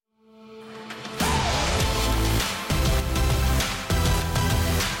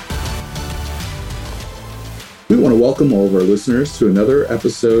We want to welcome all of our listeners to another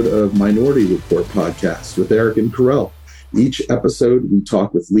episode of Minority Report podcast with Eric and Carell. Each episode, we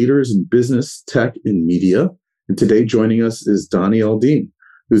talk with leaders in business, tech, and media. And today joining us is Donnie Aldean,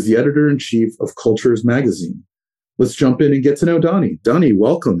 who's the editor-in-chief of Cultures magazine. Let's jump in and get to know Donnie. Donnie,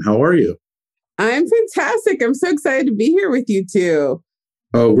 welcome. How are you? I'm fantastic. I'm so excited to be here with you too.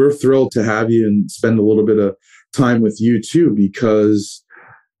 Oh, we're thrilled to have you and spend a little bit of time with you too, because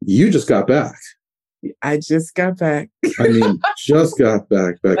you just got back. I just got back. I mean, just got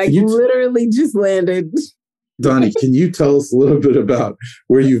back. Like literally just landed. Donnie, can you tell us a little bit about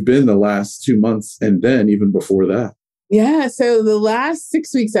where you've been the last 2 months and then even before that? Yeah. So the last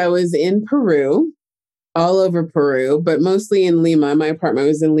 6 weeks I was in Peru, all over Peru, but mostly in Lima. My apartment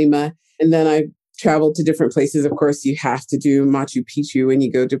was in Lima. And then I traveled to different places. Of course, you have to do Machu Picchu when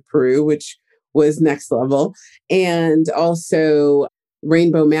you go to Peru, which was next level. And also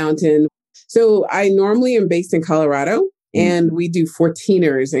Rainbow Mountain. So I normally am based in Colorado, and we do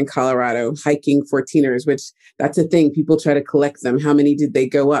 14ers in Colorado, hiking 14ers, which that's a thing. People try to collect them. How many did they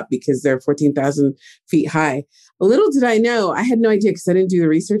go up? Because they're 14,000 feet high. Little did I know, I had no idea because I didn't do the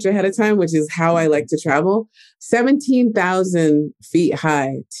research ahead of time, which is how I like to travel. 17,000 feet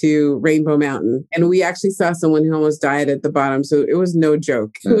high to Rainbow Mountain. And we actually saw someone who almost died at the bottom. So it was no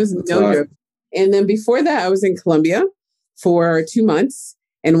joke. It was no joke. And then before that, I was in Colombia for 2 months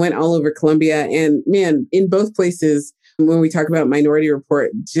and went all over Colombia. And man, in both places, when we talk about Minority Report,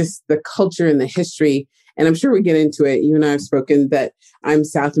 just the culture and the history, and I'm sure we get into it. You and I have spoken that I'm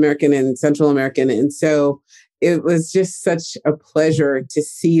South American and Central American. And so it was just such a pleasure to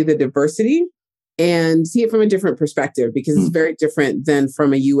see the diversity and see it from a different perspective, because it's very different than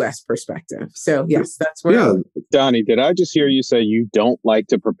from a U.S. perspective. So yes, that's where. Yeah. Donnie, did I just hear you say you don't like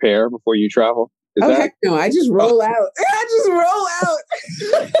to prepare before you travel? Heck no, I just roll out. I just roll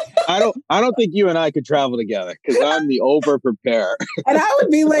out. I don't think you and I could travel together because I'm the over preparer. And I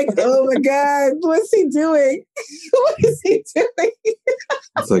would be like, oh my God, what's he doing? What is he doing?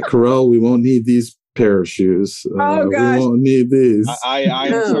 It's like, Carell, we won't need these pair of shoes. Oh gosh. We won't need these. I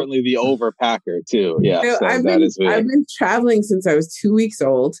am certainly the overpacker too. Yeah, so I've been traveling since I was 2 weeks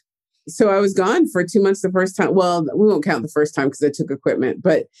old. So I was gone for 2 months the first time. Well, we won't count the first time because I took equipment.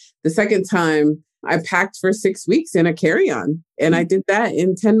 But the second time, I packed for 6 weeks in a carry-on. And I did that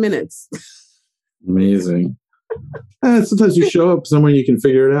in 10 minutes. Amazing. Sometimes you show up somewhere you can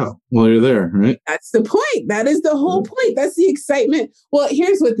figure it out while you're there, right? That's the point. That is the whole point. That's the excitement. Well,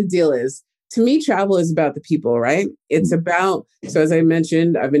 here's what the deal is. To me, travel is about the people, right? It's about, so as I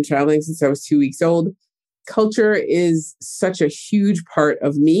mentioned, I've been traveling since I was 2 weeks old. Culture is such a huge part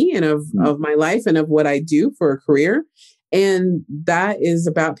of me and of my life and of what I do for a career. And that is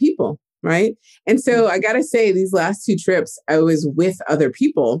about people, right? And so I got to say, these last 2 trips, I was with other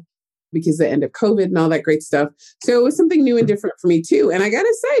people because the end of COVID and all that great stuff. So it was something new and different for me too. And I got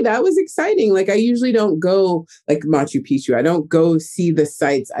to say, that was exciting. Like I usually don't go like Machu Picchu. I don't go see the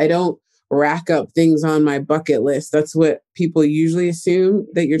sites. I don't rack up things on my bucket list. That's what people usually assume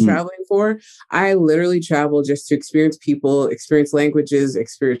that you're traveling for. I literally travel just to experience people, experience languages,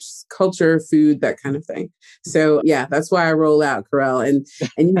 experience culture, food, that kind of thing. So yeah, that's why I roll out, Carell. And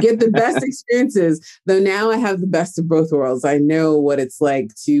you get the best experiences, though now I have the best of both worlds. I know what it's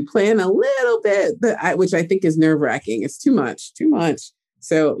like to plan a little bit, which I think is nerve-wracking. It's too much.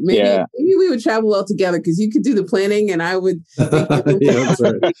 So maybe we would travel well together because you could do the planning and I would. Yeah,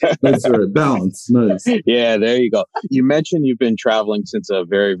 that's right. Balance. Nice. Yeah, there you go. You mentioned you've been traveling since a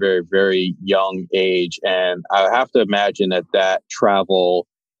very, very, very young age. And I have to imagine that travel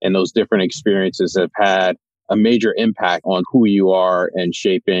and those different experiences have had a major impact on who you are and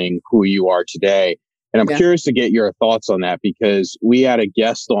shaping who you are today. And I'm curious to get your thoughts on that because we had a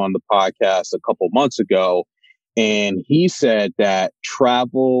guest on the podcast a couple months ago. And he said that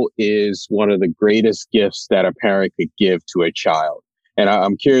travel is one of the greatest gifts that a parent could give to a child. And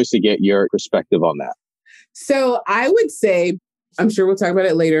I'm curious to get your perspective on that. So I would say, I'm sure we'll talk about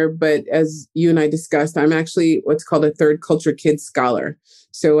it later, but as you and I discussed, I'm actually what's called a third culture kids scholar.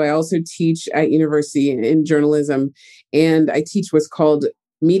 So I also teach at university in journalism, and I teach what's called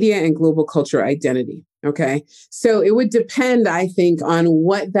media and global culture identity. Okay. So it would depend, I think, on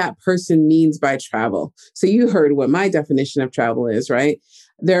what that person means by travel. So you heard what my definition of travel is, right?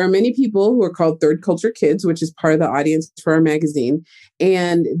 There are many people who are called third culture kids, which is part of the audience for our magazine.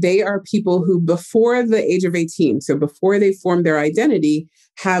 And they are people who before the age of 18, so before they form their identity,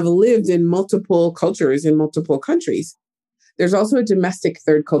 have lived in multiple cultures in multiple countries. There's also a domestic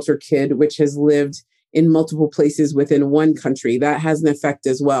third culture kid, which has lived in multiple places within one country. That has an effect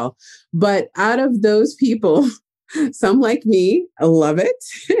as well. But out of those people, some like me love it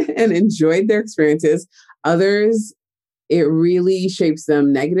and enjoyed their experiences. Others, it really shapes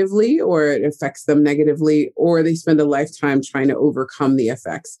them negatively, or it affects them negatively, or they spend a lifetime trying to overcome the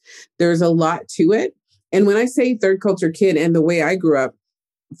effects. There's a lot to it. And when I say third culture kid and the way I grew up,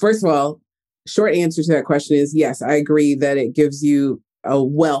 first of all, short answer to that question is yes, I agree that it gives you a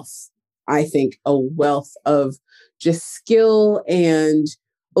wealth, I think, a wealth of just skill and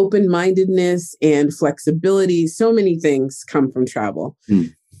open-mindedness and flexibility. So many things come from travel.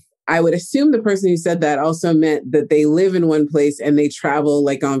 I would assume the person who said that also meant that they live in one place and they travel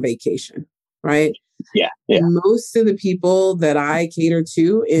like on vacation, right? Yeah. Most of the people that I cater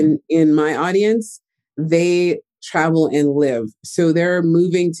to in my audience, they travel and live. So they're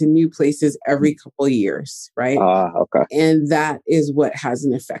moving to new places every couple of years, right? Okay. And that is what has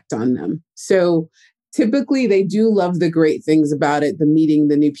an effect on them. So typically they do love the great things about it, the meeting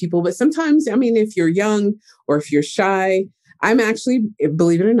the new people. But sometimes, I mean, if you're young or if you're shy, I'm actually,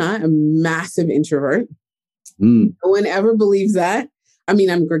 believe it or not, a massive introvert. No one ever believes that. I mean,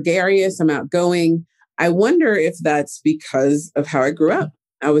 I'm gregarious, I'm outgoing. I wonder if that's because of how I grew up.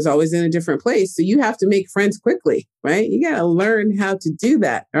 I was always in a different place. So you have to make friends quickly, right? You got to learn how to do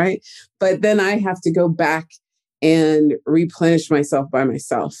that, right? But then I have to go back and replenish myself by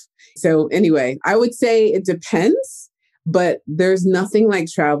myself. So anyway, I would say it depends, but there's nothing like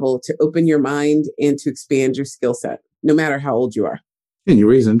travel to open your mind and to expand your skill set, no matter how old you are. And you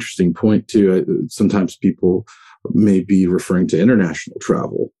raise an interesting point too. Sometimes people may be referring to international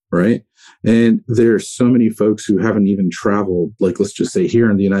travel, right? And there's so many folks who haven't even traveled, like let's just say here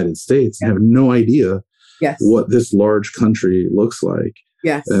in the United States, and have no idea what this large country looks like.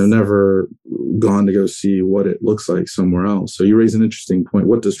 Yes. And have never gone to go see what it looks like somewhere else. So you raise an interesting point.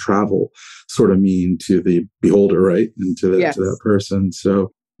 What does travel sort of mean to the beholder, right? And to that person.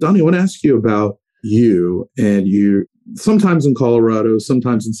 So Donnie, I want to ask you about you, and you sometimes in Colorado,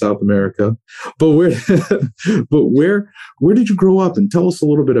 sometimes in South America, but where did you grow up? And tell us a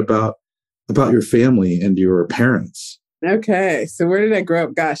little bit about your family and your parents. Okay. So where did I grow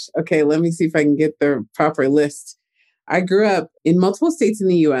up? Gosh. Okay. Let me see if I can get the proper list. I grew up in multiple states in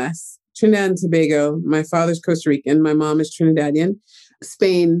the U.S., Trinidad and Tobago. My father's Costa Rican. My mom is Trinidadian.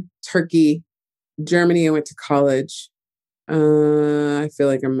 Spain, Turkey, Germany. I went to college. I feel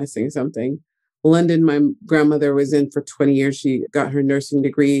like I'm missing something. London, my grandmother was in for 20 years. She got her nursing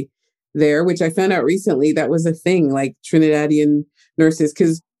degree there, which I found out recently that was a thing, like Trinidadian nurses,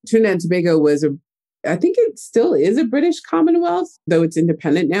 because Trinidad and Tobago I think it still is a British Commonwealth, though it's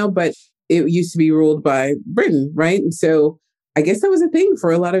independent now, but it used to be ruled by Britain, right? And so I guess that was a thing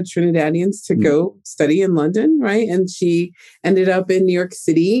for a lot of Trinidadians to go study in London, right? And she ended up in New York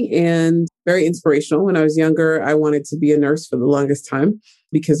City, and very inspirational. When I was younger, I wanted to be a nurse for the longest time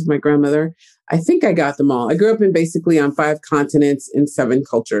because of my grandmother. I think I got them all. I grew up basically on 5 continents in 7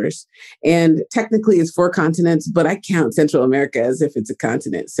 cultures. And technically it's 4 continents, but I count Central America as if it's a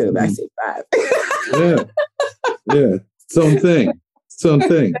continent. So I say 5. Yeah. Something.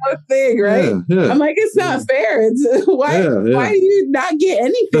 No thing, right? I'm like, it's not fair. It's why do you not get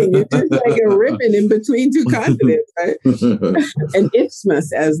anything? It's just like a ribbon in between 2 continents, right? And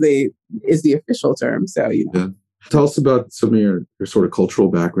isthmus is the official term. So Tell us about some of your sort of cultural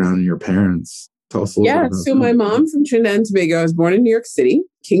background and your parents. Tell us a little bit about so my mom from Trinidad and Tobago, I was born in New York City,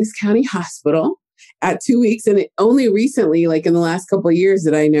 Kings County Hospital at 2 weeks. And only recently, like in the last couple of years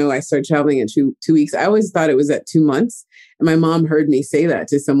that I know I started traveling at 2 weeks. I always thought it was at 2 months. And my mom heard me say that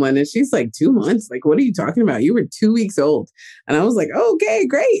to someone and she's like, 2 months? Like, what are you talking about? You were 2 weeks old. And I was like, okay,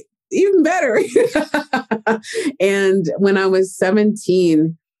 great. Even better. And when I was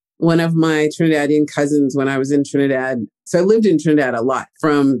 17, one of my Trinidadian cousins, when I was in Trinidad, so I lived in Trinidad a lot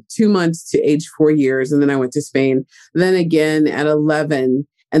from 2 months to age 4 years. And then I went to Spain, then again at 11.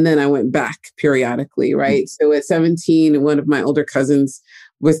 And then I went back periodically, right? So at 17, one of my older cousins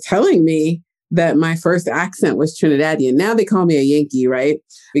was telling me that my first accent was Trinidadian. Now they call me a Yankee, right?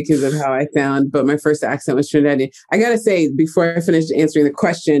 Because of how I sound, but my first accent was Trinidadian. I got to say, before I finish answering the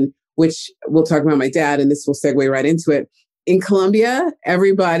question, which we'll talk about my dad, and this will segue right into it. In Colombia,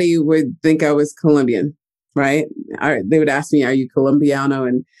 everybody would think I was Colombian, right? They would ask me, are you Colombiano?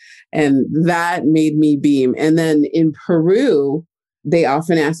 And that made me beam. And then in Peru, they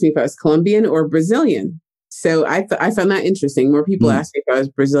often asked me if I was Colombian or Brazilian. So I found that interesting. More people asked me if I was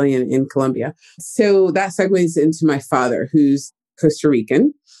Brazilian in Colombia. So that segues into my father, who's Costa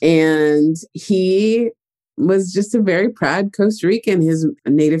Rican. And he was just a very proud Costa Rican. His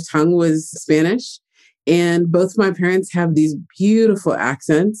native tongue was Spanish. And both my parents have these beautiful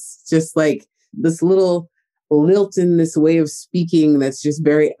accents, just like this little lilt in this way of speaking that's just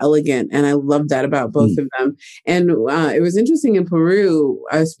very elegant. And I love that about both of them. And it was interesting in Peru,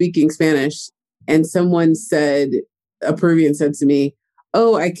 I was speaking Spanish. And a Peruvian said to me,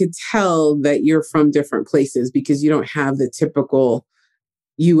 "Oh, I could tell that you're from different places because you don't have the typical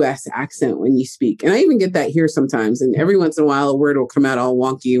US accent when you speak." And I even get that here sometimes. And every once in a while, a word will come out all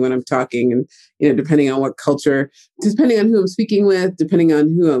wonky when I'm talking. And, depending on what culture, depending on who I'm speaking with, depending on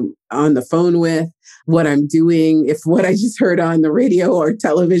who I'm on the phone with, what I'm doing, if what I just heard on the radio or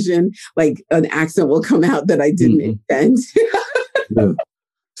television, like an accent will come out that I didn't intend. Yeah.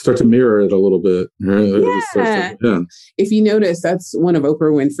 Start to mirror it a little bit. Yeah. If you notice, that's one of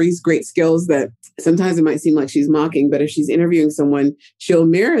Oprah Winfrey's great skills, that sometimes it might seem like she's mocking, but if she's interviewing someone, she'll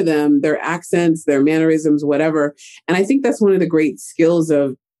mirror them, their accents, their mannerisms, whatever. And I think that's one of the great skills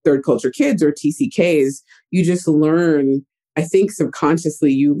of third culture kids or TCKs. You just learn, I think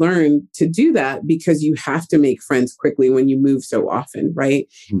subconsciously you learn to do that because you have to make friends quickly when you move so often, right?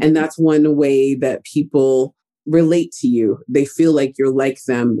 Mm-hmm. And that's one way that people relate to you. They feel like you're like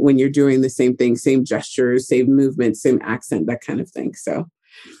them when you're doing the same thing, same gestures, same movements, same accent, that kind of thing. So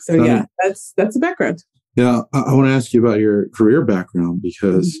yeah, that's the background. Yeah, I want to ask you about your career background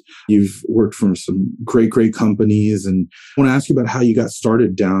because you've worked for some great companies, and I want to ask you about how you got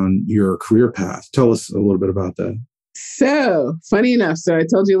started down your career path. Tell us a little bit about that. So funny enough, I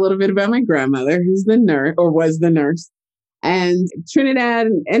told you a little bit about my grandmother, who's the nurse or was the nurse. And Trinidad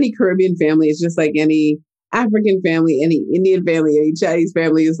and any Caribbean family is just like any African family, any Indian family, any Chinese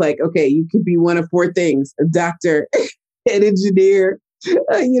family is like, okay, you could be one of four things: a doctor, an engineer.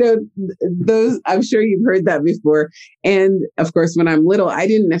 Those, I'm sure you've heard that before. And of course, when I'm little, I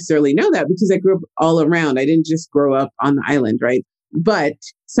didn't necessarily know that because I grew up all around. I didn't just grow up on the island, right? But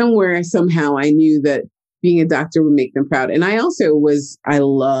somehow I knew that being a doctor would make them proud. And I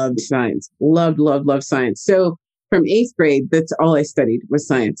loved science, loved science. So from 8th grade, that's all I studied was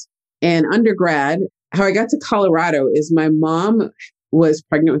science. And undergrad, how I got to Colorado is my mom was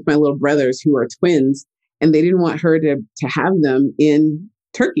pregnant with my little brothers who are twins, and they didn't want her to have them in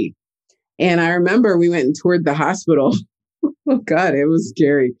Turkey. And I remember we went and toured the hospital. Oh God, it was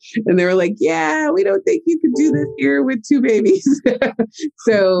scary. And they were like, "Yeah, we don't think you could do this here with 2 babies."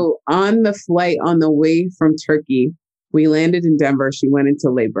 So on the flight on the way from Turkey, we landed in Denver. She went into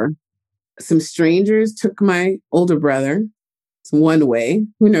labor. Some strangers took my older brother. It's one way.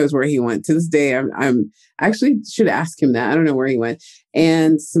 Who knows where he went? To this day, I'm actually should ask him that. I don't know where he went.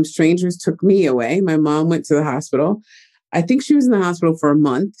 And some strangers took me away. My mom went to the hospital. I think she was in the hospital for a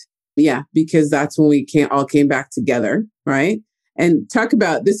month. Yeah, because that's when we all came back together, right? And talk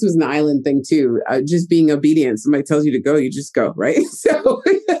about, this was an island thing too, just being obedient. Somebody tells you to go, you just go, right? So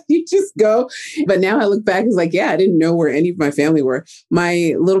you just go. But now I look back, it's like, yeah, I didn't know where any of my family were.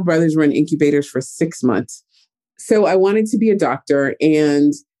 My little brothers were in incubators for 6 months. So I wanted to be a doctor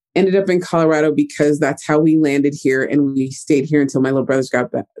and ended up in Colorado because that's how we landed here. And we stayed here until my little brothers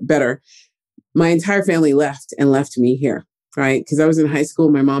got better. My entire family left me here, right? Because I was in high school.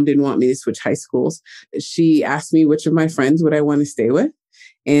 My mom didn't want me to switch high schools. She asked me which of my friends would I want to stay with.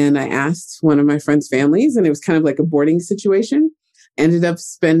 And I asked one of my friends' families, and it was kind of like a boarding situation. Ended up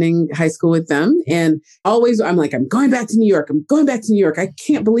spending high school with them. And always, I'm like, I'm going back to New York. I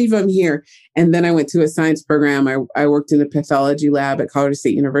can't believe I'm here. And then I went to a science program. I worked in the pathology lab at Colorado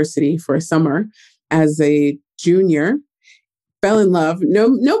State University for a summer as a junior. Fell in love.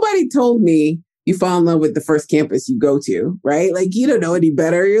 Nobody told me you fall in love with the first campus you go to, right? Like, you don't know any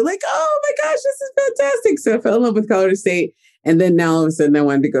better. You're like, oh my gosh, this is fantastic. So I fell in love with Colorado State. And then now all of a sudden I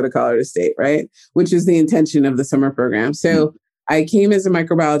wanted to go to Colorado State, right? Which is the intention of the summer program. So I came as a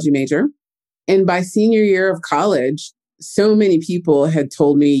microbiology major. And by senior year of college, so many people had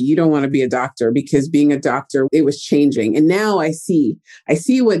told me, you don't want to be a doctor, because being a doctor, it was changing. And now I see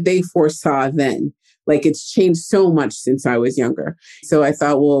what they foresaw then. Like, it's changed so much since I was younger. So I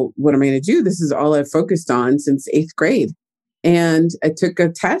thought, well, what am I going to do? This is all I've focused on since 8th grade. And I took a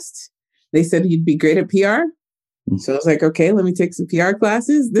test. They said you'd be great at PR. So I was like, okay, let me take some PR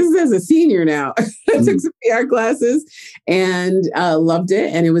classes. This is as a senior now. I took some PR classes and loved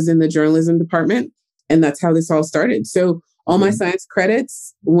it. And it was in the journalism department. And that's how this all started. So all my science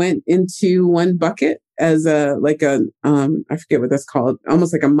credits went into one bucket as I forget what that's called,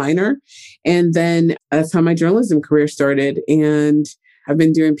 almost like a minor. And then that's how my journalism career started. And I've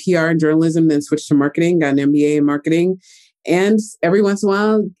been doing PR and journalism, then switched to marketing, got an MBA in marketing. And every once in a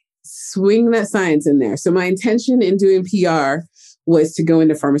while, swing that science in there. So my intention in doing PR was to go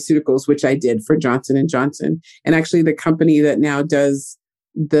into pharmaceuticals, which I did for Johnson & Johnson. And actually the company that now does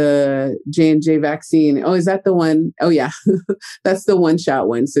the J&J vaccine. Oh, is that the one? Oh yeah, that's the one-shot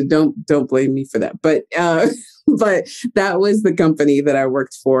one. So don't blame me for that. But that was the company that I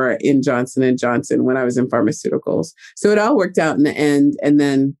worked for in Johnson & Johnson when I was in pharmaceuticals. So it all worked out in the end. And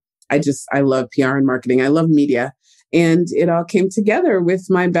then I love PR and marketing. I love media. And it all came together with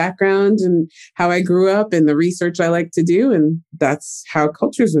my background and how I grew up and the research I like to do. And that's how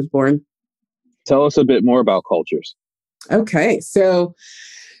Cultures was born. Tell us a bit more about Cultures. Okay. So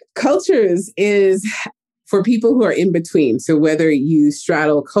Cultures is for people who are in between. So whether you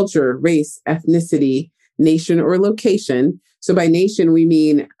straddle culture, race, ethnicity, nation, or location. So by nation, we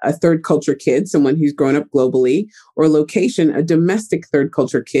mean a third culture kid, someone who's grown up globally, or location, a domestic third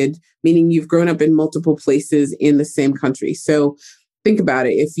culture kid, meaning you've grown up in multiple places in the same country. So think about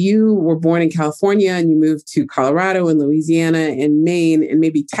it. If you were born in California and you moved to Colorado and Louisiana and Maine and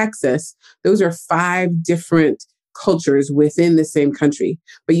maybe Texas, those are 5 different cultures within the same country,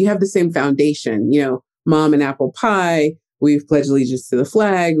 but you have the same foundation, mom and apple pie. We've pledged allegiance to the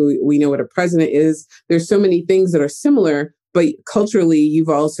flag. We know what a president is. There's so many things that are similar, but culturally, you've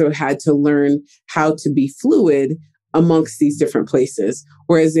also had to learn how to be fluid amongst these different places.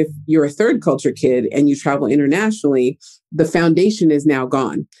 Whereas if you're a third culture kid and you travel internationally, the foundation is now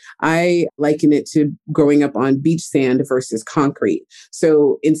gone. I liken it to growing up on beach sand versus concrete.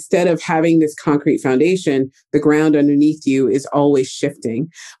 So instead of having this concrete foundation, the ground underneath you is always shifting.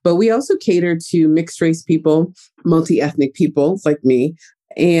 But we also cater to mixed race people, multi-ethnic people like me,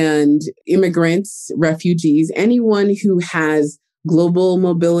 and immigrants, refugees, anyone who has global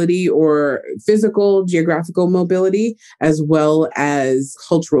mobility or physical, geographical mobility, as well as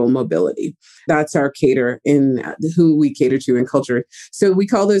cultural mobility. That's our cater in who we cater to in culture. So we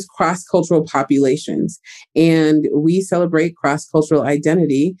call those cross-cultural populations. And we celebrate cross-cultural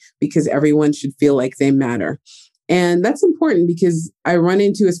identity because everyone should feel like they matter. And that's important because I run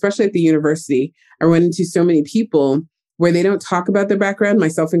into, especially at the university, I run into so many people where they don't talk about their background,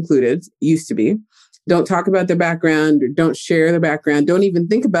 myself included, used to be. Don't talk about their background, or don't share their background, don't even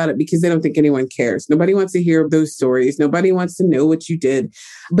think about it because they don't think anyone cares. Nobody wants to hear those stories. Nobody wants to know what you did.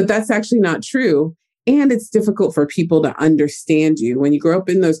 But that's actually not true. And it's difficult for people to understand you. When you grow up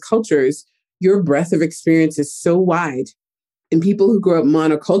in those cultures, your breadth of experience is so wide. And people who grow up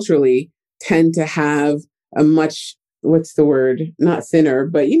monoculturally tend to have a much, not thinner,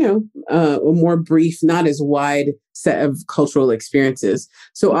 but, a more brief, not as wide set of cultural experiences.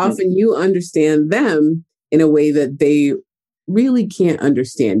 So often you understand them in a way that they really can't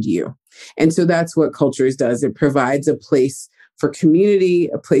understand you. And so that's what Cultures does. It provides a place for community,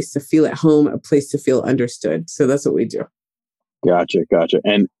 a place to feel at home, a place to feel understood. So that's what we do. Gotcha.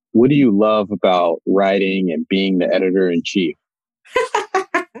 And what do you love about writing and being the editor-in-chief?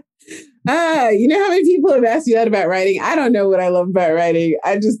 You know how many people have asked you that about writing? I don't know what I love about writing.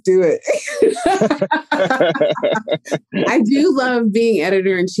 I just do it. I do love being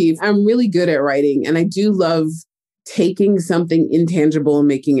editor-in-chief. I'm really good at writing, and I do love taking something intangible and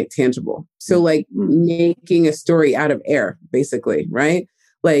making it tangible. So like making a story out of air, basically, right?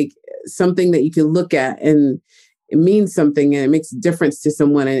 Like something that you can look at and it means something and it makes a difference to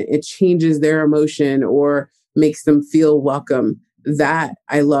someone and it changes their emotion or makes them feel welcome. That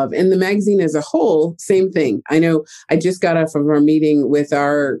I love. And the magazine as a whole, same thing. I know I just got off of our meeting with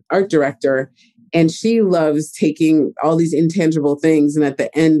our art director, and she loves taking all these intangible things. And at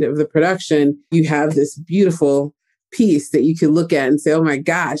the end of the production, you have this beautiful piece that you can look at and say, oh my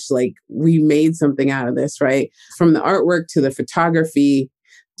gosh, like we made something out of this, right? From the artwork to the photography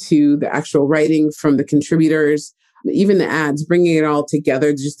to the actual writing from the contributors, even the ads, bringing it all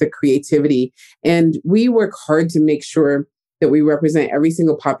together, just the creativity. And we work hard to make sure that we represent every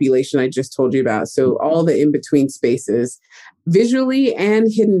single population I just told you about. So all the in-between spaces, visually and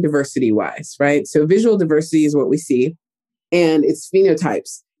hidden diversity wise, right? So visual diversity is what we see, and it's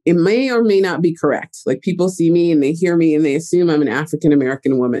phenotypes. It may or may not be correct. Like people see me and they hear me and they assume I'm an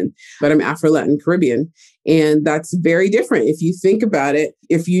African-American woman, but I'm Afro-Latin Caribbean. And that's very different. If you think about it,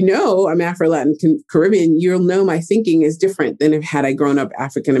 if you know I'm Afro-Latin Caribbean, you'll know my thinking is different than if had I grown up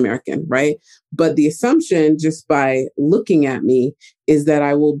African-American, right? But the assumption just by looking at me is that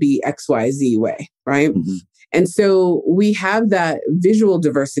I will be XYZ way, right? Mm-hmm. And so we have that visual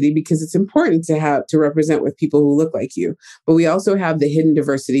diversity because it's important to represent with people who look like you. But we also have the hidden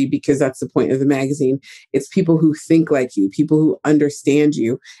diversity because that's the point of the magazine. It's people who think like you, people who understand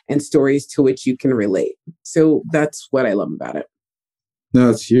you, and stories to which you can relate. So that's what I love about it. No,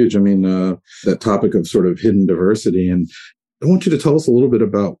 it's huge. I mean, that topic of sort of hidden diversity. And I want you to tell us a little bit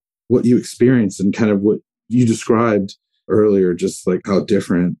about what you experienced and kind of what you described earlier, just like how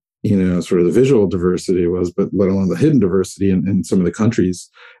different sort of the visual diversity was, but let alone the hidden diversity in some of the countries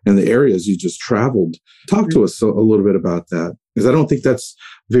and the areas you just traveled. Talk to us a little bit about that, because I don't think that's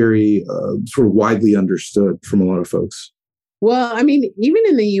very sort of widely understood from a lot of folks. Well, I mean, even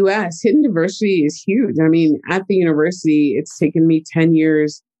in the US, hidden diversity is huge. I mean, at the university, it's taken me 10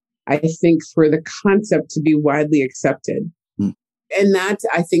 years I think, for the concept to be widely accepted. And that's,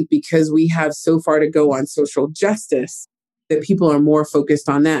 I think, because we have so far to go on social justice that people are more focused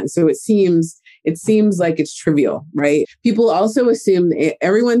on that. So it seems like it's trivial, right? People also assume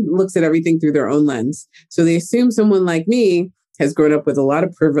everyone looks at everything through their own lens. So they assume someone like me has grown up with a lot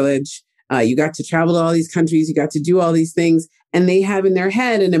of privilege. You got to travel to all these countries, you got to do all these things, and they have in their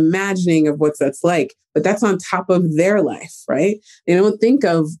head an imagining of what that's like. But that's on top of their life, right? They don't think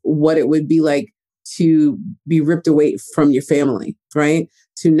of what it would be like to be ripped away from your family, right?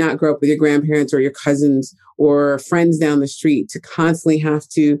 To not grow up with your grandparents or your cousins or friends down the street, to constantly have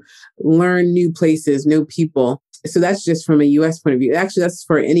to learn new places, new people. So that's just from a US point of view. Actually, that's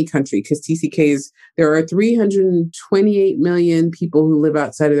for any country, because TCKs, there are 328 million people who live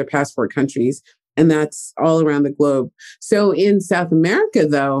outside of their passport countries, and that's all around the globe. So in South America,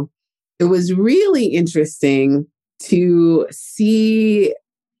 though, it was really interesting to see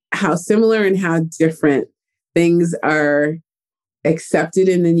how similar and how different things are accepted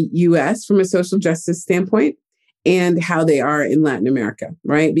in the US from a social justice standpoint and how they are in Latin America,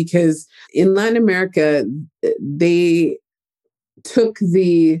 right? Because in Latin America, they took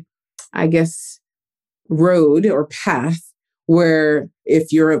the, I guess, road or path where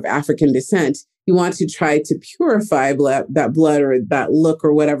if you're of African descent, you want to try to purify that blood or that look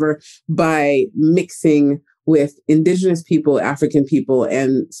or whatever by mixing with indigenous people, African people,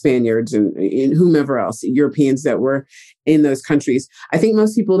 and Spaniards and whomever else, Europeans that were in those countries. I think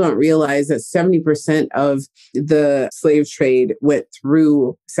most people don't realize that 70% of the slave trade went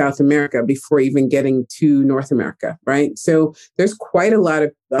through South America before even getting to North America, right? So there's quite a lot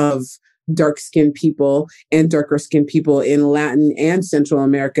of dark-skinned people and darker-skinned people in Latin and Central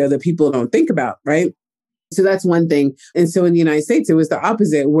America that people don't think about, right? So that's one thing. And so in the United States, it was the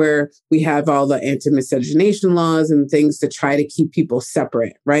opposite, where we have all the anti-miscegenation laws and things to try to keep people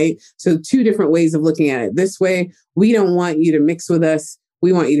separate, right? So two different ways of looking at it. This way, we don't want you to mix with us.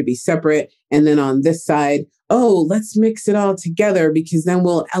 We want you to be separate. And then on this side, oh, let's mix it all together, because then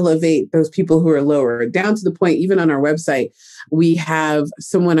we'll elevate those people who are lower, down to the point, even on our website, we have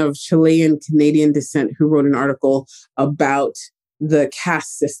someone of Chilean Canadian descent who wrote an article about the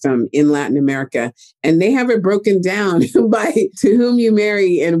caste system in Latin America. And they have it broken down by to whom you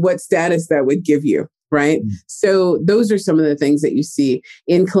marry and what status that would give you, right? Mm-hmm. So those are some of the things that you see.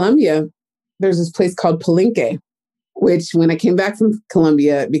 In Colombia, there's this place called Palenque, which when I came back from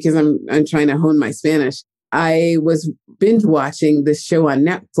Colombia, because I'm trying to hone my Spanish, I was binge watching this show on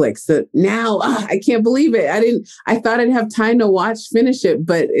Netflix that now I can't believe it. I thought I'd have time to finish it,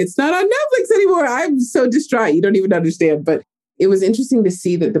 but it's not on Netflix anymore. I'm so distraught. You don't even understand. But it was interesting to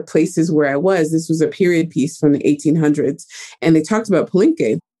see that the places where I was, this was a period piece from the 1800s. And they talked about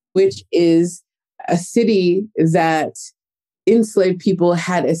Palenque, which is a city that enslaved people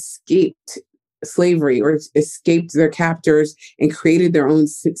had escaped slavery or escaped their captors and created their own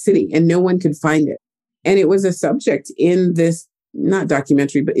city, and no one could find it. And it was a subject in this, not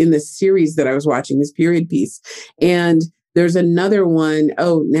documentary, but in this series that I was watching, this period piece. And there's another one,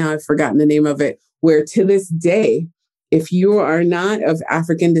 now I've forgotten the name of it, where to this day, if you are not of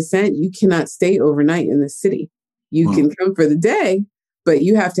African descent, you cannot stay overnight in the city. You can come for the day, but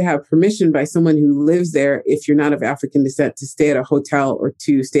you have to have permission by someone who lives there, if you're not of African descent, to stay at a hotel or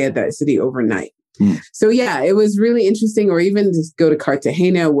to stay at that city overnight. So yeah, it was really interesting. Or even just go to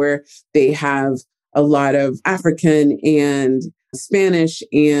Cartagena, where they have a lot of African and Spanish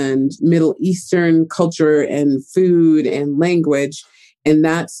and Middle Eastern culture and food and language. And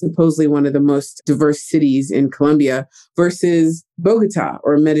that's supposedly one of the most diverse cities in Colombia, versus Bogota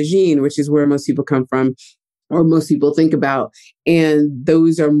or Medellin, which is where most people come from or most people think about. And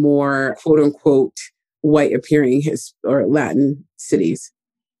those are more, quote unquote, white appearing or Latin cities.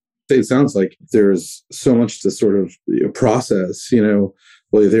 It sounds like there's so much to sort of process,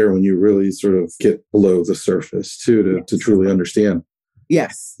 while you're there, when you really sort of get below the surface too, to truly understand.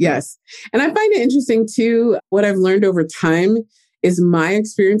 Yes. And I find it interesting too, what I've learned over time is my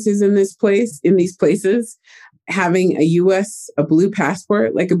experiences in these places, having a blue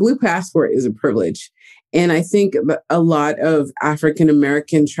passport. Like, a blue passport is a privilege. And I think a lot of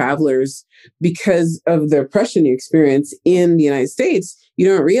African-American travelers, because of the oppression you experience in the United States, you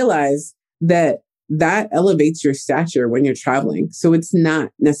don't realize that elevates your stature when you're traveling. So it's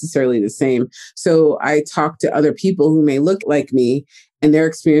not necessarily the same. So I talk to other people who may look like me, and their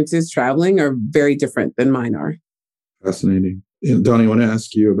experiences traveling are very different than mine are. Fascinating. Donnie, I want to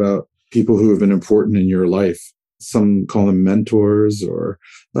ask you about people who have been important in your life. Some call them mentors, or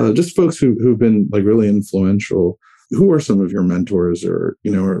just folks who've been like really influential. Who are some of your mentors, or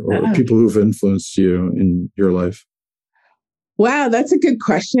people who've influenced you in your life? Wow, that's a good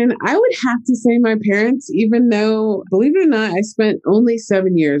question. I would have to say my parents, even though, believe it or not, I spent only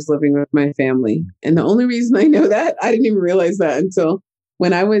 7 years living with my family. And the only reason I know that, I didn't even realize that until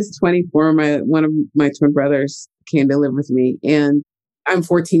when I was 24, one of my twin brothers came to live with me. And I'm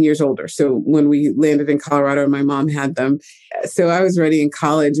 14 years older. So when we landed in Colorado, my mom had them. So I was already in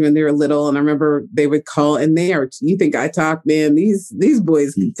college when they were little. And I remember they would call and you think I talk, man, these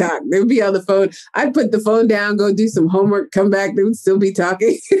boys can talk. They would be on the phone. I'd put the phone down, go do some homework, come back. They would still be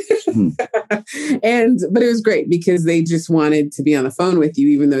talking. But it was great because they just wanted to be on the phone with you,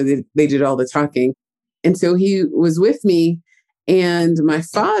 even though they did all the talking. And so he was with me and my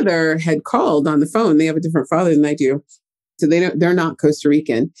father had called on the phone. They have a different father than I do. So they're not Costa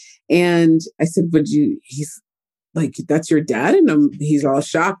Rican. And I said, he's like, that's your dad? And he's all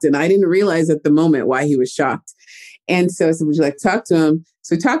shocked. And I didn't realize at the moment why he was shocked. And so I said, would you like to talk to him?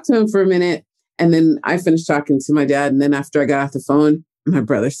 So we talked to him for a minute. And then I finished talking to my dad. And then after I got off the phone, my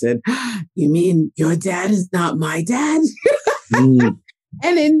brother said, you mean your dad is not my dad? And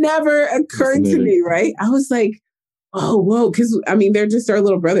it never occurred to me, right? I was like, oh, whoa. Because they're just our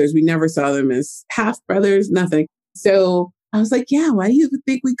little brothers. We never saw them as half brothers, nothing. So I was like, yeah, why do you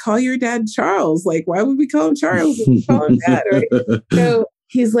think we call your dad Charles? Like, why would we call him Charles if we call him dad, right? So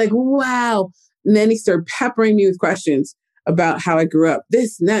he's like, wow. And then he started peppering me with questions about how I grew up,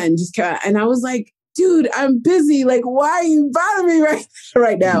 this and that, and I was like, dude, I'm busy. Like, why are you bothering me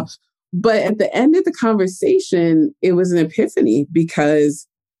right now? But at the end of the conversation, it was an epiphany because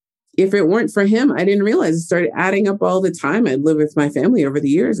if it weren't for him, I didn't realize it started adding up all the time I'd lived with my family over the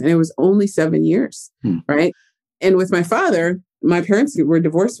years. And it was only 7 years, right? And with my father, my parents were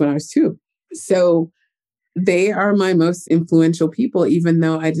divorced when I was 2. So they are my most influential people, even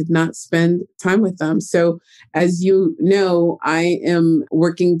though I did not spend time with them. So as you know, I am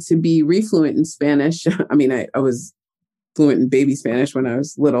working to be refluent in Spanish. I was fluent in baby Spanish when I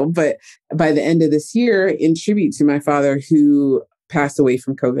was little, but by the end of this year, in tribute to my father who passed away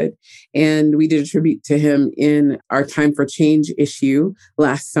from COVID. And we did a tribute to him in our Time for Change issue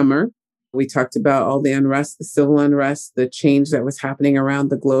last summer. We talked about all the unrest, the civil unrest, the change that was happening around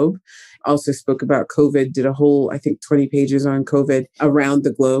the globe. Also spoke about COVID, did a whole, 20 pages on COVID around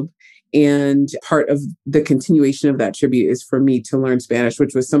the globe. And part of the continuation of that tribute is for me to learn Spanish,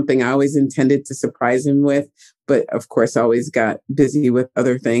 which was something I always intended to surprise him with. But of course, always got busy with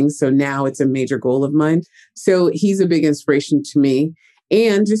other things. So now it's a major goal of mine. So he's a big inspiration to me.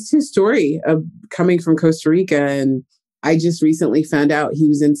 And just his story of coming from Costa Rica. And I just recently found out he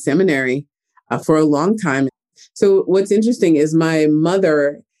was in seminary for a long time. So what's interesting is my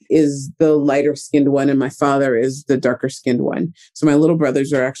mother is the lighter skinned one and my father is the darker skinned one. So my little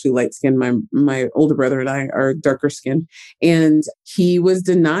brothers are actually light skinned. My older brother and I are darker skinned. And he was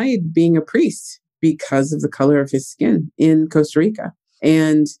denied being a priest because of the color of his skin in Costa Rica.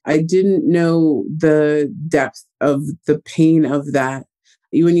 And I didn't know the depth of the pain of that.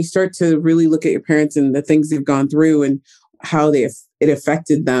 When you start to really look at your parents and the things they've gone through and how it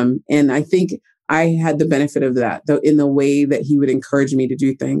affected them. And I think I had the benefit of that in the way that he would encourage me to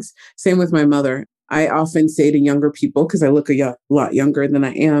do things. Same with my mother. I often say to younger people, because I look a lot younger than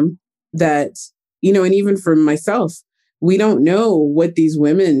I am, that, and even for myself, we don't know what these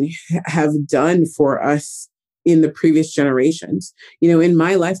women have done for us in the previous generations. In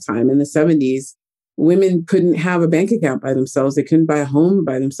my lifetime, in the 70s, women couldn't have a bank account by themselves. They couldn't buy a home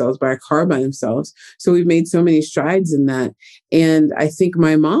by themselves, buy a car by themselves. So we've made so many strides in that. And I think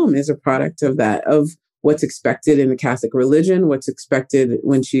my mom is a product of that, of what's expected in the Catholic religion, what's expected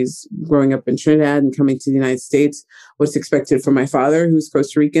when she's growing up in Trinidad and coming to the United States, what's expected from my father, who's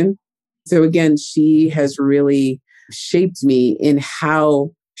Costa Rican. So again, she has really shaped me in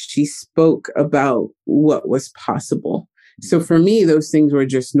how she spoke about what was possible. So for me, those things were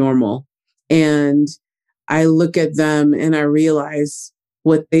just normal. And I look at them and I realize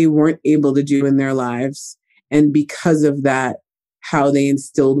what they weren't able to do in their lives. And because of that, how they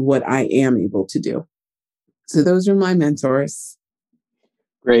instilled what I am able to do. So those are my mentors.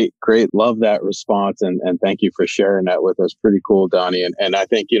 Great. Love that response. And thank you for sharing that with us. Pretty cool, Donnie. And I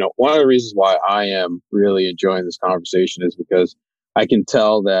think, one of the reasons why I am really enjoying this conversation is because I can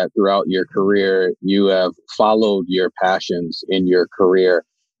tell that throughout your career, you have followed your passions in your career.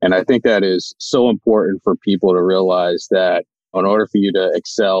 And I think that is so important for people to realize that in order for you to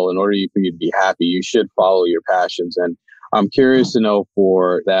excel, in order for you to be happy, you should follow your passions. And I'm curious to know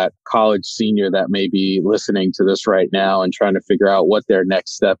for that college senior that may be listening to this right now and trying to figure out what their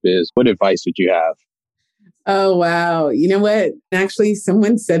next step is, what advice would you have? Oh, wow. You know what? Actually,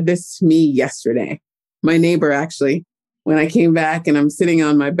 someone said this to me yesterday. My neighbor, actually. when I came back and I'm sitting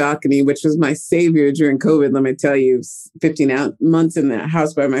on my balcony, which was my savior during COVID. Let me tell you, 15 months in that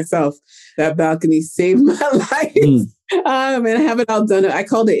house by myself, that balcony saved my life. And I have it all done. I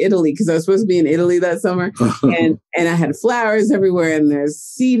called it Italy because I was supposed to be in Italy that summer. And I had flowers everywhere and there's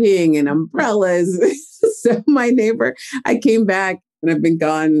seating and umbrellas. So my neighbor, I came back and I've been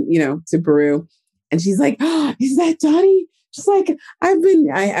gone, to Peru. And she's like, "Oh, is that Dottie?" She's like, I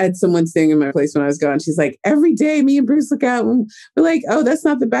had someone staying in my place when I was gone. She's like, every day me and Bruce look out and we're like, oh, that's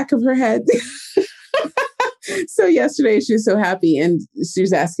not the back of her head. So yesterday she was so happy and she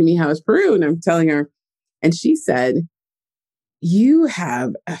was asking me how is Peru? And I'm telling her, and she said, you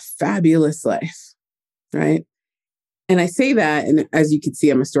have a fabulous life, right? And I say that, and as you can see,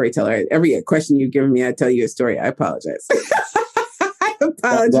 I'm a storyteller. Every question you've given me, I tell you a story. I apologize. I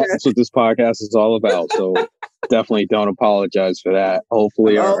apologize. That's what this podcast is all about. So definitely don't apologize for that.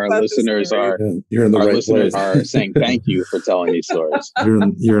 Hopefully our listeners are you're in the right listeners place. are saying thank you for telling these stories.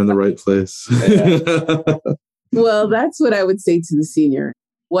 You're in the right place. Yeah. Well, that's what I would say to the senior.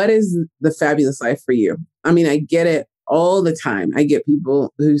 What is the fabulous life for you? I mean, I get it all the time. I get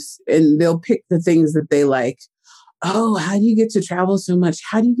people and they'll pick the things that they like. Oh, how do you get to travel so much?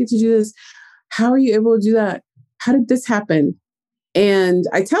 How do you get to do this? How are you able to do that? How did this happen? And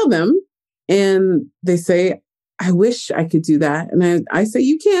I tell them, and they say, I wish I could do that. And I say,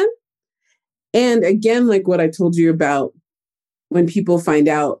 you can. And again, like what I told you about when people find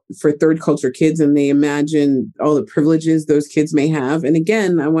out for third culture kids and they imagine all the privileges those kids may have. And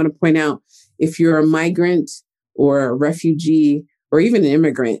again, I want to point out, if you're a migrant or a refugee or even an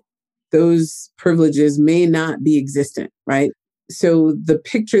immigrant, those privileges may not be existent, right? So the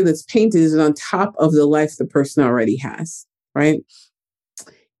picture that's painted is on top of the life the person already has, right?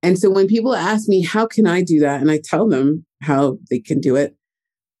 And so when people ask me, how can I do that? And I tell them how they can do it,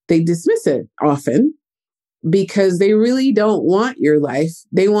 they dismiss it often because they really don't want your life.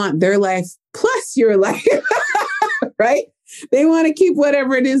 They want their life plus your life, right? They want to keep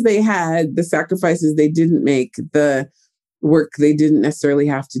whatever it is they had, the sacrifices they didn't make, the work they didn't necessarily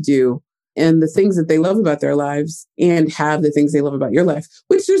have to do, and the things that they love about their lives, and have the things they love about your life,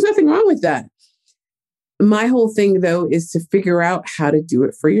 which there's nothing wrong with that. My whole thing, though, is to figure out how to do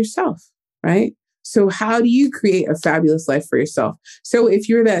it for yourself, right? So how do you create a fabulous life for yourself? So if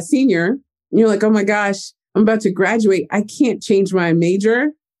you're that senior, you're like, oh my gosh, I'm about to graduate. I can't change my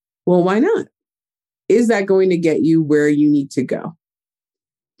major. Well, why not? Is that going to get you where you need to go?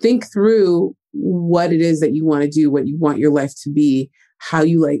 Think through what it is that you want to do, what you want your life to be, how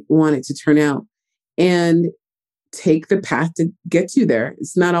you want it to turn out, and take the path to get you there.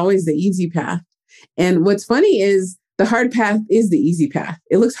 It's not always the easy path. And what's funny is the hard path is the easy path.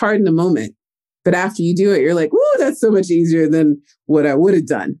 It looks hard in the moment, but after you do it, you're like, whoa, that's so much easier than what I would have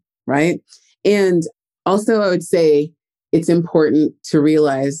done, right? And also, I would say it's important to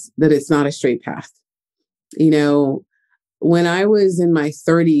realize that it's not a straight path. When I was in my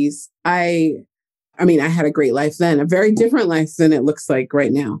 30s, I had a great life then, a very different life than it looks like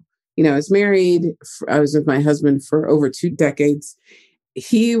right now. I was married. I was with my husband for over 2 decades.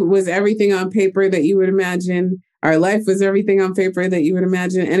 He was everything on paper that you would imagine. Our life was everything on paper that you would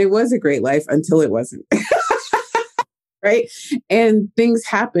imagine. And it was a great life until it wasn't. Right? And things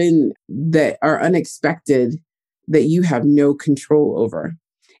happen that are unexpected that you have no control over.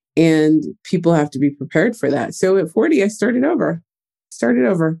 And people have to be prepared for that. So at 40, I started over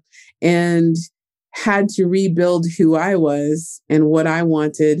and had to rebuild who I was and what I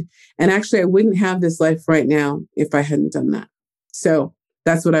wanted. And actually, I wouldn't have this life right now if I hadn't done that. So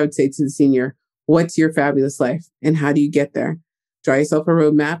that's what I would say to the senior. What's your fabulous life and how do you get there? Draw yourself a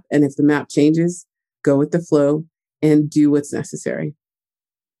roadmap. And if the map changes, go with the flow and do what's necessary.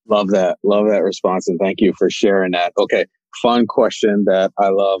 Love that response. And thank you for sharing that. Okay. Fun question that I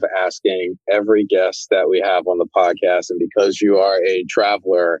love asking every guest that we have on the podcast. And because you are a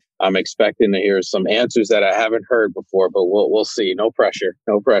traveler, I'm expecting to hear some answers that I haven't heard before, but we'll see. No pressure.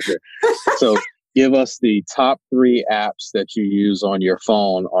 So give us the top 3 apps that you use on your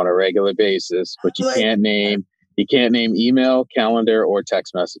phone on a regular basis, but you can't name email, calendar, or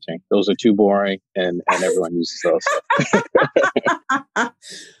text messaging. Those are too boring and everyone uses those.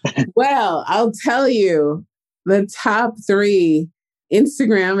 Well, I'll tell you. The top 3,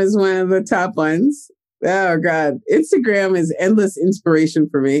 Instagram is one of the top ones. Oh God, Instagram is endless inspiration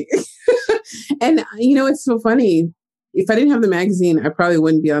for me. And it's so funny. If I didn't have the magazine, I probably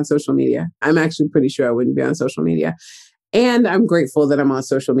wouldn't be on social media. I'm actually pretty sure I wouldn't be on social media. And I'm grateful that I'm on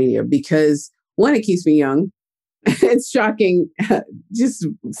social media because 1, it keeps me young. It's shocking just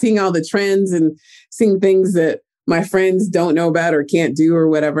seeing all the trends and seeing things that my friends don't know about or can't do or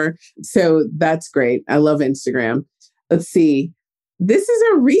whatever. So that's great. I love Instagram. let's see. This is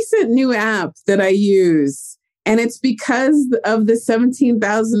a recent new app that I use. And it's because of the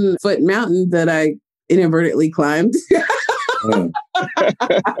 17,000-foot mountain that I inadvertently climbed.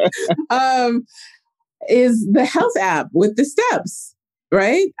 Is the health app with the steps,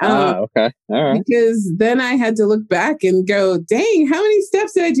 right? Okay. All right. Because then I had to look back and go, dang, how many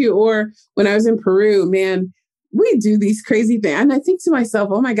steps did I do? Or when I was in Peru, man, we do these crazy things. And I think to myself,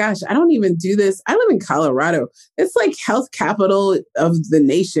 oh my gosh, I don't even do this. I live in Colorado. It's like health capital of the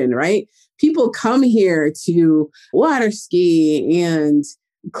nation, right? People come here to water ski and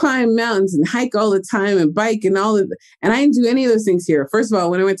climb mountains and hike all the time and bike and and I didn't do any of those things here. First of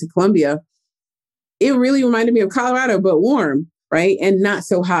all, when I went to Colombia, it really reminded me of Colorado, but warm, right? And not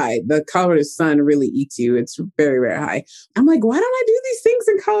so high. The Colorado sun really eats you. It's very, very high. I'm like, why don't I do these things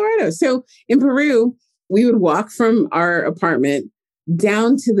in Colorado? So in Peru, we would walk from our apartment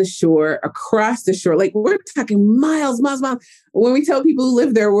down to the shore, across the shore. Like we're talking miles. When we tell people who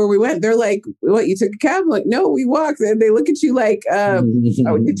live there where we went, they're like, what, you took a cab? I'm like, no, we walked. And they look at you like, oh,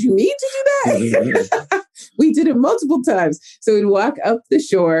 did you mean to do that? We did it multiple times. So we'd walk up the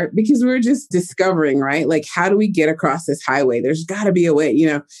shore because we were just discovering, right? Like, how do we get across this highway? There's got to be a way,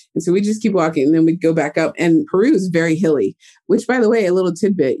 And so we just keep walking and then we'd go back up. And Peru is very hilly, which, by the way, a little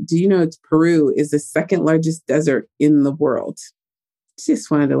tidbit. Do you know Peru is the second largest desert in the world?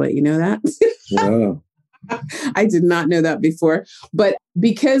 Just wanted to let you know that. Wow. I did not know that before, but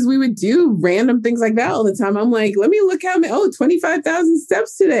because we would do random things like that all the time, I'm like, let me look how many, 25,000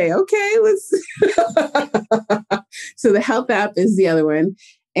 steps today. Okay, let's. So the health app is the other one.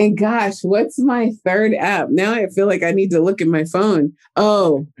 And gosh, what's my third app? Now I feel like I need to look at my phone.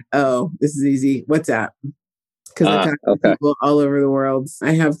 Oh, this is easy. WhatsApp. Because I talk to people all over the world.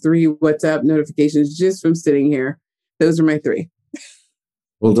 I have 3 WhatsApp notifications just from sitting here. Those are my 3.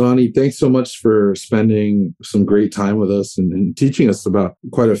 Well, Donnie, thanks so much for spending some great time with us and teaching us about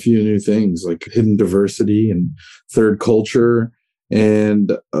quite a few new things like hidden diversity and third culture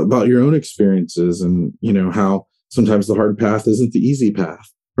and about your own experiences and, how sometimes the hard path isn't the easy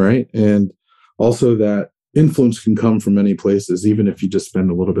path, right? And also that influence can come from many places, even if you just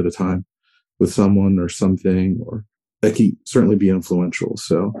spend a little bit of time with someone or something, or that can certainly be influential.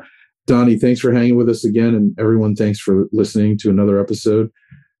 So, Donnie, thanks for hanging with us again. And everyone, thanks for listening to another episode.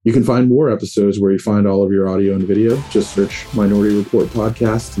 You can find more episodes where you find all of your audio and video. Just search Minority Report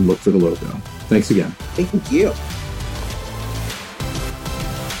Podcast and look for the logo. Thanks again. Thank you.